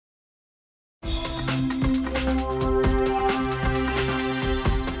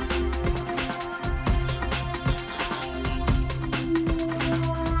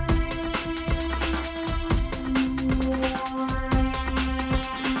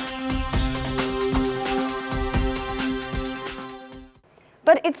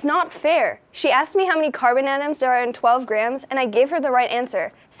But it's not fair. She asked me how many carbon atoms there are in 12 grams, and I gave her the right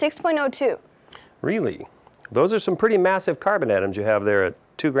answer, 6.02. Really? Those are some pretty massive carbon atoms you have there at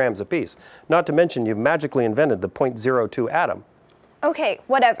 2 grams apiece. Not to mention you've magically invented the 0.02 atom. Okay,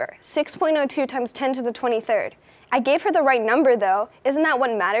 whatever. 6.02 times 10 to the 23rd. I gave her the right number, though. Isn't that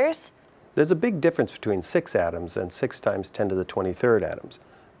what matters? There's a big difference between 6 atoms and 6 times 10 to the 23rd atoms.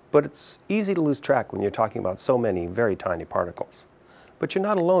 But it's easy to lose track when you're talking about so many very tiny particles. But you're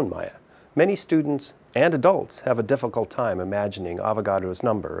not alone, Maya. Many students and adults have a difficult time imagining Avogadro's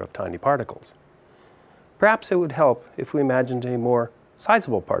number of tiny particles. Perhaps it would help if we imagined a more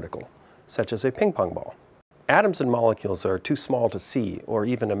sizable particle, such as a ping pong ball. Atoms and molecules are too small to see or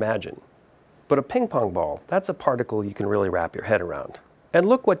even imagine. But a ping pong ball, that's a particle you can really wrap your head around. And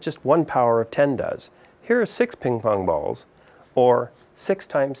look what just 1 power of 10 does. Here are 6 ping pong balls, or 6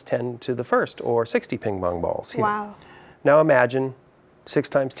 times 10 to the first, or 60 ping pong balls here. Wow. Now imagine 6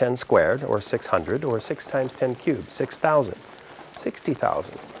 times 10 squared, or 600, or 6 times 10 cubed, 6,000,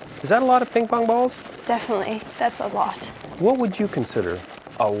 60,000. Is that a lot of ping pong balls? Definitely. That's a lot. What would you consider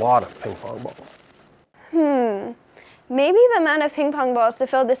a lot of ping pong balls? Maybe the amount of ping pong balls to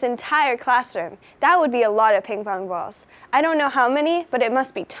fill this entire classroom. That would be a lot of ping pong balls. I don't know how many, but it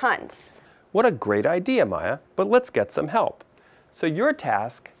must be tons. What a great idea, Maya, but let's get some help. So your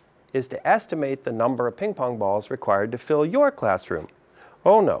task is to estimate the number of ping pong balls required to fill your classroom.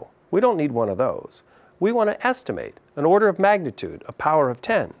 Oh no, we don't need one of those. We want to estimate an order of magnitude, a power of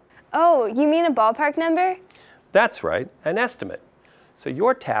 10. Oh, you mean a ballpark number? That's right, an estimate. So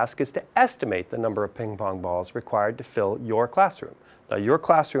your task is to estimate the number of ping pong balls required to fill your classroom. Now your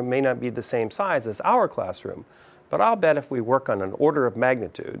classroom may not be the same size as our classroom, but I'll bet if we work on an order of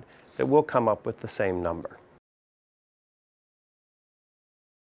magnitude that we'll come up with the same number.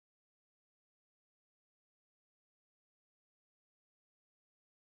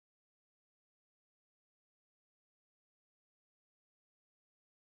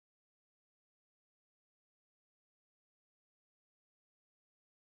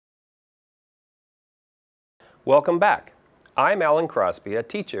 Welcome back. I'm Alan Crosby, a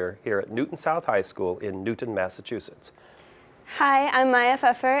teacher here at Newton South High School in Newton, Massachusetts. Hi, I'm Maya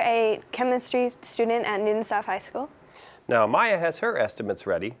Pfeffer, a chemistry student at Newton South High School. Now Maya has her estimates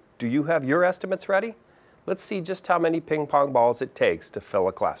ready. Do you have your estimates ready? Let's see just how many ping pong balls it takes to fill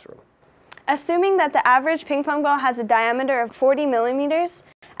a classroom. Assuming that the average ping pong ball has a diameter of 40 millimeters,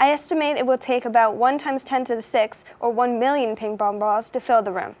 I estimate it will take about 1 times 10 to the 6, or 1 million ping pong balls to fill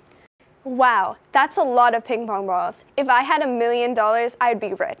the room. Wow, that's a lot of ping pong balls. If I had $1 million, I'd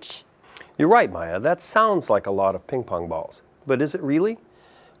be rich. You're right, Maya. That sounds like a lot of ping pong balls. But is it really?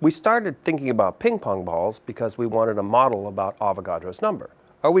 We started thinking about ping pong balls because we wanted a model about Avogadro's number.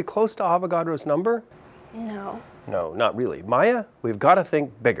 Are we close to Avogadro's number? No. No, not really. Maya, we've got to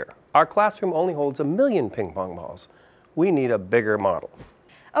think bigger. Our classroom only holds 1 million ping pong balls. We need a bigger model.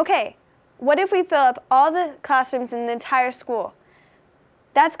 Okay, what if we fill up all the classrooms in the entire school?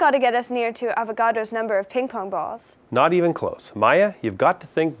 That's got to get us near to Avogadro's number of ping pong balls. Not even close. Maya, you've got to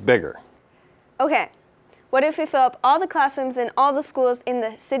think bigger. Okay, what if we fill up all the classrooms in all the schools in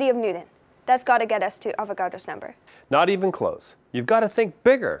the city of Newton? That's got to get us to Avogadro's number. Not even close. You've got to think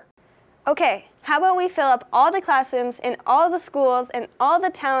bigger. Okay, how about we fill up all the classrooms in all the schools and all the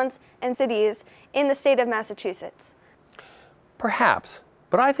towns and cities in the state of Massachusetts? Perhaps,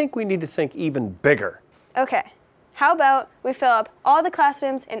 but I think we need to think even bigger. Okay. How about we fill up all the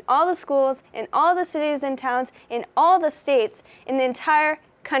classrooms in all the schools, in all the cities and towns, in all the states, in the entire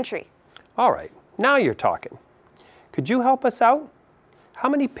country? All right, now you're talking. Could you help us out? How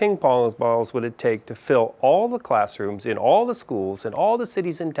many ping pong balls would it take to fill all the classrooms in all the schools, in all the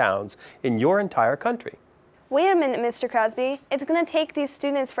cities and towns in your entire country? Wait a minute, Mr. Crosby. It's going to take these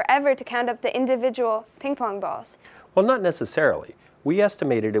students forever to count up the individual ping pong balls. Well, not necessarily. We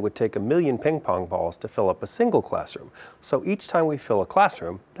estimated it would take 1 million ping pong balls to fill up a single classroom. So each time we fill a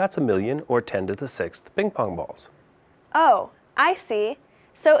classroom, that's 1 million or 10 to the 6th ping pong balls. Oh, I see.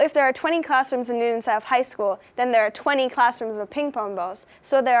 So if there are 20 classrooms in Newton South High School, then there are 20 classrooms of ping pong balls.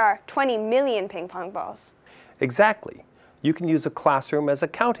 So there are 20 million ping pong balls. Exactly. You can use a classroom as a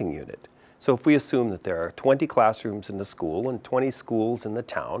counting unit. So if we assume that there are 20 classrooms in the school and 20 schools in the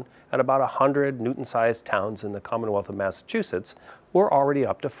town, and about 100 Newton-sized towns in the Commonwealth of Massachusetts, we're already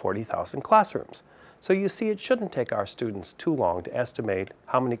up to 40,000 classrooms. So you see, it shouldn't take our students too long to estimate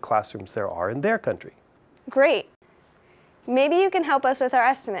how many classrooms there are in their country. Great. Maybe you can help us with our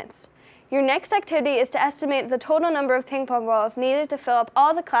estimates. Your next activity is to estimate the total number of ping pong balls needed to fill up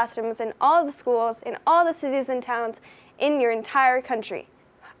all the classrooms in all the schools, in all the cities and towns in your entire country.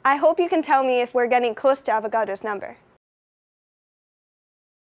 I hope you can tell me if we're getting close to Avogadro's number.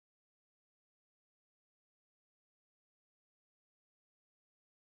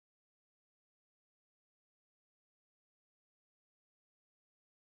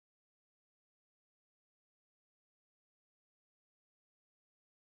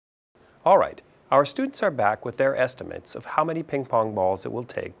 All right, our students are back with their estimates of how many ping pong balls it will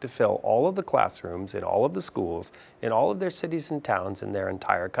take to fill all of the classrooms in all of the schools in all of their cities and towns in their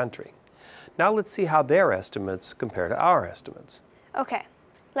entire country. Now let's see how their estimates compare to our estimates. Okay,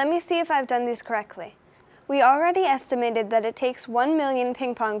 let me see if I've done these correctly. We already estimated that it takes 1 million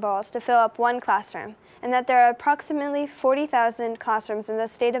ping pong balls to fill up one classroom, and that there are approximately 40,000 classrooms in the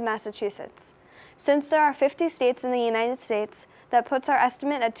state of Massachusetts. Since there are 50 states in the United States, that puts our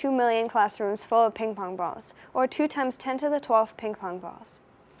estimate at 2 million classrooms full of ping pong balls, or 2 times 10 to the 12 ping pong balls.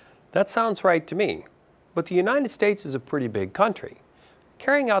 That sounds right to me, but the United States is a pretty big country.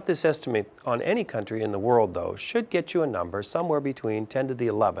 Carrying out this estimate on any country in the world, though, should get you a number somewhere between 10 to the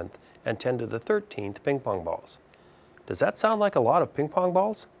 11th and 10 to the 13th ping pong balls. Does that sound like a lot of ping pong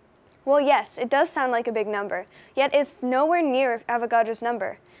balls? Well, yes, it does sound like a big number, yet it's nowhere near Avogadro's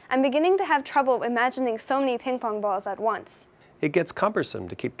number. I'm beginning to have trouble imagining so many ping pong balls at once. It gets cumbersome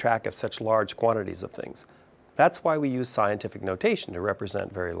to keep track of such large quantities of things. That's why we use scientific notation to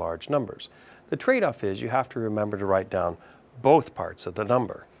represent very large numbers. The trade-off is you have to remember to write down both parts of the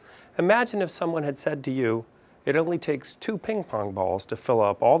number. Imagine if someone had said to you, it only takes 2 ping pong balls to fill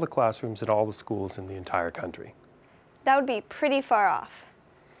up all the classrooms at all the schools in the entire country. That would be pretty far off.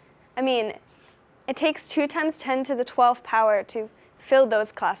 I mean, it takes 2 times 10 to the 12th power to fill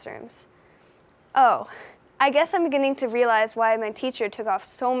those classrooms. Oh, I guess I'm beginning to realize why my teacher took off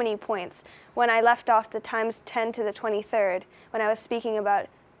so many points when I left off the times 10 to the 23rd when I was speaking about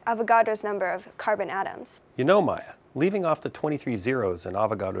Avogadro's number of carbon atoms. You know, Maya, leaving off the 23 zeros in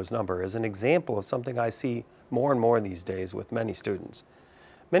Avogadro's number is an example of something I see more and more these days with many students.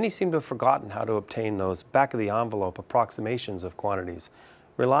 Many seem to have forgotten how to obtain those back-of-the-envelope approximations of quantities,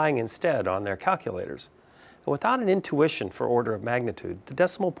 relying instead on their calculators. And without an intuition for order of magnitude, the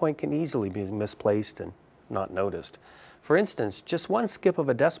decimal point can easily be misplaced and not noticed. For instance, just one skip of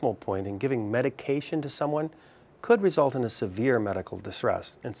a decimal point in giving medication to someone could result in a severe medical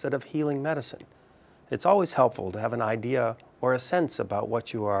distress instead of healing medicine. It's always helpful to have an idea or a sense about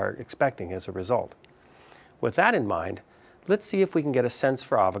what you are expecting as a result. With that in mind, let's see if we can get a sense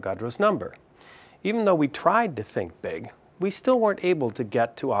for Avogadro's number. Even though we tried to think big, we still weren't able to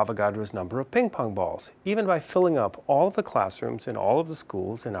get to Avogadro's number of ping pong balls, even by filling up all of the classrooms in all of the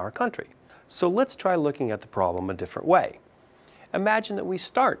schools in our country. So let's try looking at the problem a different way. Imagine that we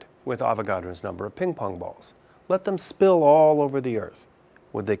start with Avogadro's number of ping pong balls. Let them spill all over the Earth.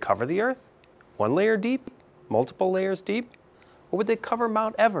 Would they cover the Earth? 1 layer deep? Multiple layers deep? Or would they cover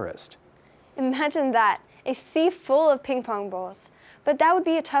Mount Everest? Imagine that, a sea full of ping pong balls. But that would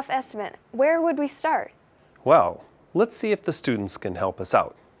be a tough estimate. Where would we start? Well, let's see if the students can help us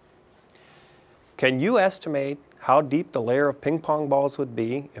out. Can you estimate how deep the layer of ping pong balls would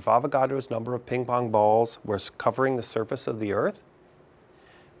be if Avogadro's number of ping pong balls was covering the surface of the Earth?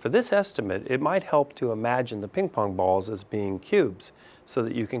 For this estimate, it might help to imagine the ping pong balls as being cubes so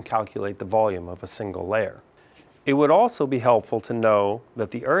that you can calculate the volume of a single layer. It would also be helpful to know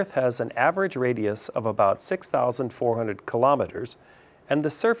that the Earth has an average radius of about 6,400 kilometers, and the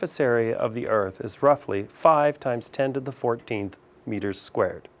surface area of the Earth is roughly 5 times 10 to the 14th meters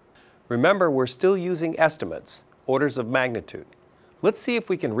squared. Remember, we're still using estimates, orders of magnitude. Let's see if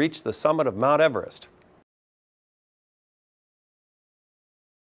we can reach the summit of Mount Everest.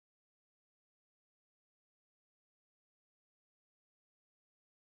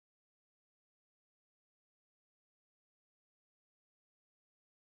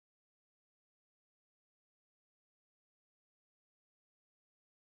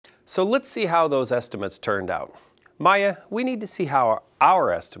 So let's see how those estimates turned out. Maya, we need to see how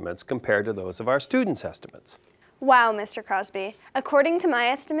our estimates compare to those of our students' estimates. Wow, Mr. Crosby. According to my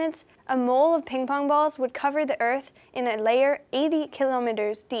estimates, a mole of ping pong balls would cover the Earth in a layer 80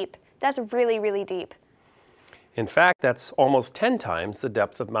 kilometers deep. That's really, really deep. In fact, that's almost 10 times the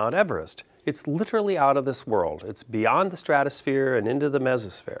depth of Mount Everest. It's literally out of this world. It's beyond the stratosphere and into the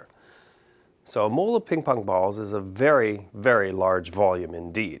mesosphere. So a mole of ping pong balls is a very, very large volume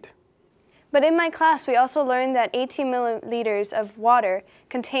indeed. But in my class, we also learned that 18 milliliters of water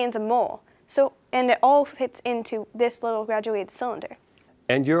contains a mole. And it all fits into this little graduated cylinder.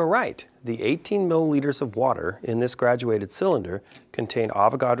 And you're right. The 18 milliliters of water in this graduated cylinder contain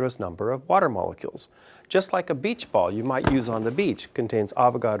Avogadro's number of water molecules. Just like a beach ball you might use on the beach contains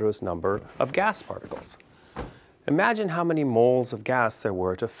Avogadro's number of gas particles. Imagine how many moles of gas there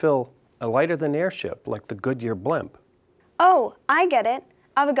were to fill a lighter-than-air ship like the Goodyear blimp. Oh, I get it.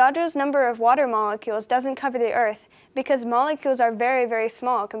 Avogadro's number of water molecules doesn't cover the Earth because molecules are very, very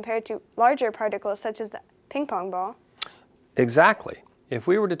small compared to larger particles such as the ping pong ball. Exactly. If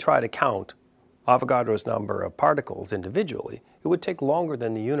we were to try to count Avogadro's number of particles individually, it would take longer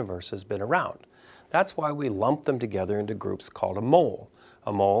than the universe has been around. That's why we lump them together into groups called a mole.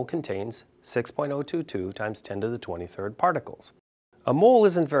 A mole contains 6.022 times 10 to the 23rd particles. A mole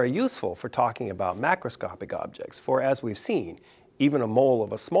isn't very useful for talking about macroscopic objects, for as we've seen, even a mole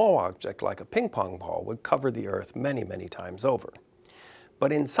of a small object like a ping pong ball would cover the Earth many, many times over.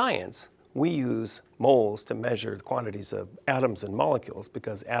 But in science, we use moles to measure the quantities of atoms and molecules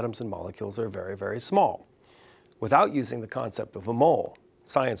because atoms and molecules are very, very small. Without using the concept of a mole,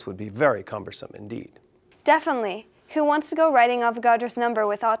 science would be very cumbersome indeed. Definitely. Who wants to go writing Avogadro's number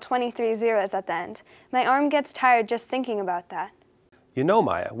with all 23 zeros at the end? My arm gets tired just thinking about that. You know,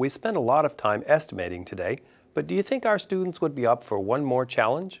 Maya, we spent a lot of time estimating today, but do you think our students would be up for one more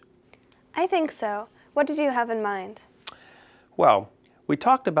challenge? I think so. What did you have in mind? Well, we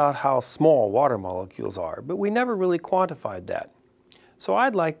talked about how small water molecules are, but we never really quantified that. So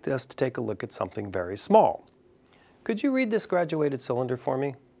I'd like us to take a look at something very small. Could you read this graduated cylinder for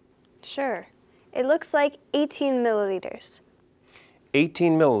me? Sure. It looks like 18 milliliters.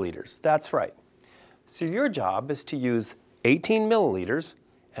 18 milliliters, that's right. So your job is to use 18 milliliters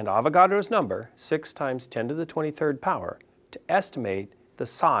and Avogadro's number, 6 times 10 to the 23rd power, to estimate the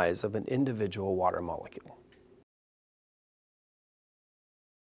size of an individual water molecule.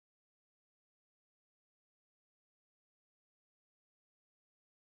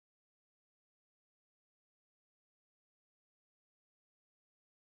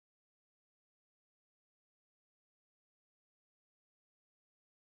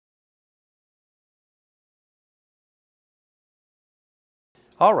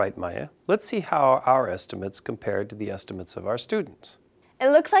 All right, Maya, let's see how our estimates compared to the estimates of our students. It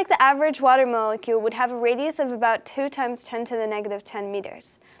looks like the average water molecule would have a radius of about 2 times 10 to the negative 10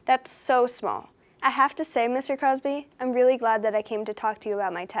 meters. That's so small. I have to say, Mr. Crosby, I'm really glad that I came to talk to you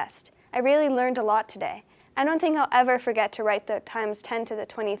about my test. I really learned a lot today. I don't think I'll ever forget to write the times 10 to the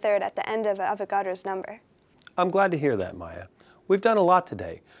 23rd at the end of Avogadro's number. I'm glad to hear that, Maya. We've done a lot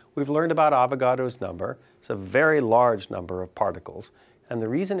today. We've learned about Avogadro's number. It's a very large number of particles. And the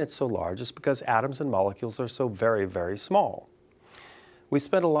reason it's so large is because atoms and molecules are so very, very small. We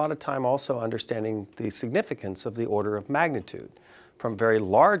spent a lot of time also understanding the significance of the order of magnitude, from very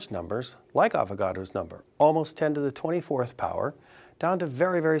large numbers, like Avogadro's number, almost 10 to the 24th power, down to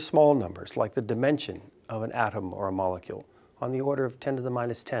very, very small numbers, like the dimension of an atom or a molecule, on the order of 10 to the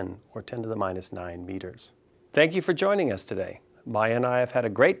minus 10 or 10 to the minus 9 meters. Thank you for joining us today. Maya and I have had a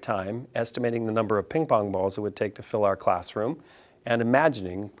great time estimating the number of ping pong balls it would take to fill our classroom, and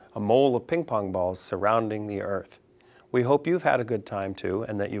imagining a mole of ping pong balls surrounding the Earth. We hope you've had a good time too,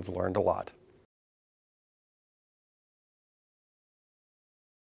 and that you've learned a lot.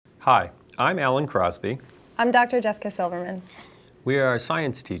 Hi, I'm Alan Crosby. I'm Dr. Jessica Silverman. We are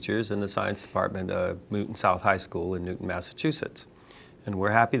science teachers in the science department of Newton South High School in Newton, Massachusetts. And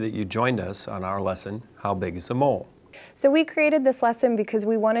we're happy that you joined us on our lesson, How Big is a Mole? So we created this lesson because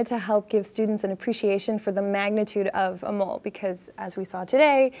we wanted to help give students an appreciation for the magnitude of a mole, because as we saw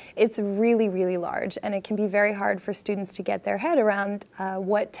today, it's really, really large, and it can be very hard for students to get their head around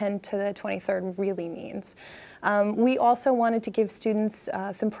what 10 to the 23rd really means. We also wanted to give students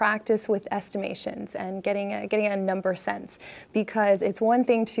some practice with estimations and getting a number sense, because it's one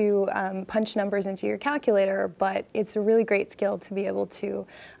thing to punch numbers into your calculator, but it's a really great skill to be able to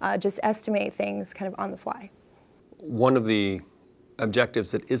just estimate things kind of on the fly. One of the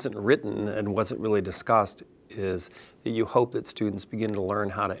objectives that isn't written and wasn't really discussed is that you hope that students begin to learn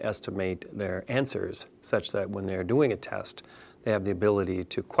how to estimate their answers, such that when they're doing a test, they have the ability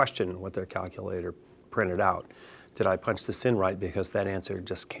to question what their calculator printed out. Did I punch this in right? Because that answer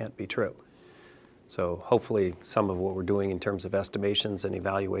just can't be true. So hopefully some of what we're doing in terms of estimations and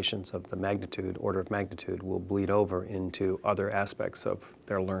evaluations of the magnitude, order of magnitude, will bleed over into other aspects of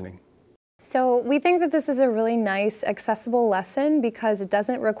their learning. So we think that this is a really nice, accessible lesson because it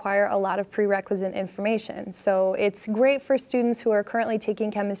doesn't require a lot of prerequisite information. So it's great for students who are currently taking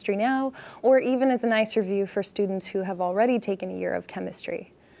chemistry now, or even as a nice review for students who have already taken a year of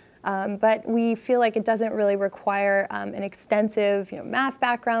chemistry. But we feel like it doesn't really require an extensive math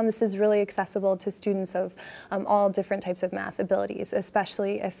background. This is really accessible to students of all different types of math abilities,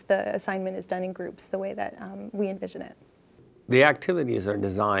 especially if the assignment is done in groups the way that we envision it. The activities are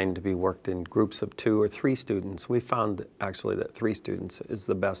designed to be worked in groups of 2 or 3 students. We found actually that 3 students is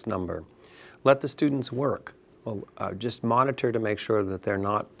the best number. Let the students work. Well, just monitor to make sure that they're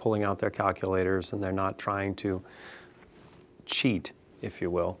not pulling out their calculators and they're not trying to cheat, if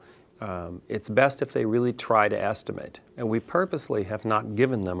you will. It's best if they really try to estimate. And we purposely have not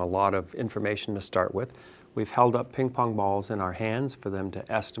given them a lot of information to start with. We've held up ping pong balls in our hands for them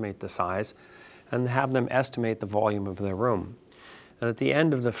to estimate the size. and have them estimate the volume of their room. And at the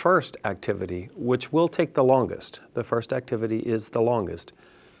end of the first activity, which will take the longest, the first activity is the longest,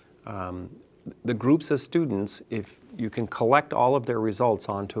 the groups of students, if you can collect all of their results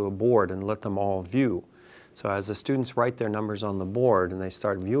onto a board and let them all view. So as the students write their numbers on the board and they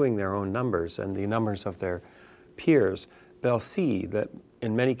start viewing their own numbers and the numbers of their peers, they'll see that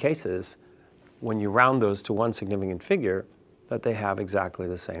in many cases, when you round those to one significant figure, that they have exactly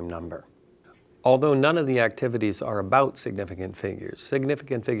the same number. Although none of the activities are about significant figures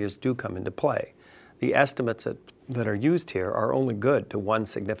do come into play. The estimates that are used here are only good to one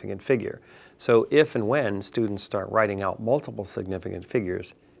significant figure. So if and when students start writing out multiple significant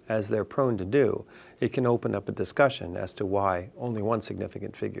figures, as they're prone to do, it can open up a discussion as to why only one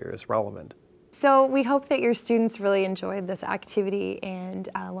significant figure is relevant. So we hope that your students really enjoyed this activity and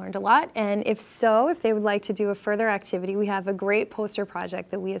learned a lot. And if so, if they would like to do a further activity, we have a great poster project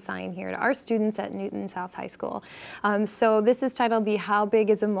that we assign here to our students at Newton South High School. So this is titled the How Big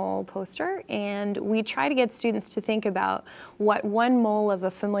is a Mole poster, and we try to get students to think about what one mole of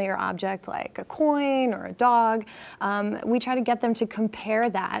a familiar object like a coin or a dog, we try to get them to compare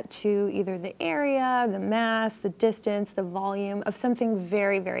that to either the area, the mass, the distance, the volume of something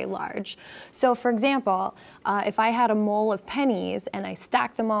very, very large. So for example, if I had a mole of pennies and I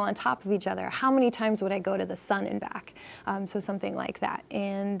stacked them all on top of each other, how many times would I go to the sun and back? So something like that.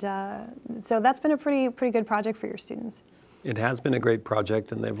 And so that's been a pretty good project for your students. It has been a great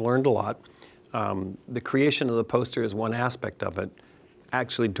project and they've learned a lot. The creation of the poster is one aspect of it.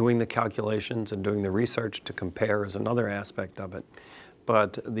 Actually doing the calculations and doing the research to compare is another aspect of it.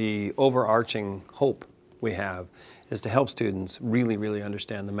 But the overarching hope we have is to help students really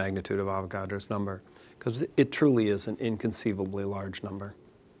understand the magnitude of Avogadro's number, because it truly is an inconceivably large number.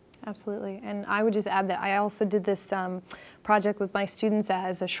 Absolutely. And I would just add that I also did this project with my students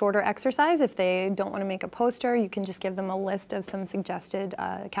as a shorter exercise. If they don't want to make a poster, you can just give them a list of some suggested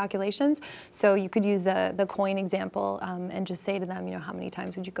calculations. So you could use the coin example and just say to them, you know, how many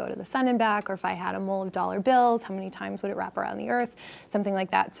times would you go to the sun and back? Or if I had a mole of dollar bills, how many times would it wrap around the earth? Something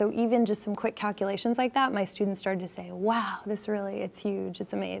like that. So even just some quick calculations like that, my students started to say, wow, this really, it's huge,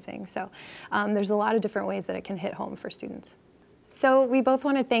 it's amazing. So there's a lot of different ways that it can hit home for students. So we both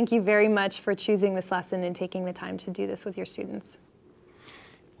want to thank you very much for choosing this lesson and taking the time to do this with your students.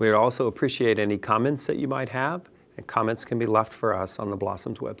 We would also appreciate any comments that you might have, and comments can be left for us on the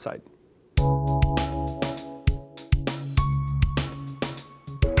Blossoms website.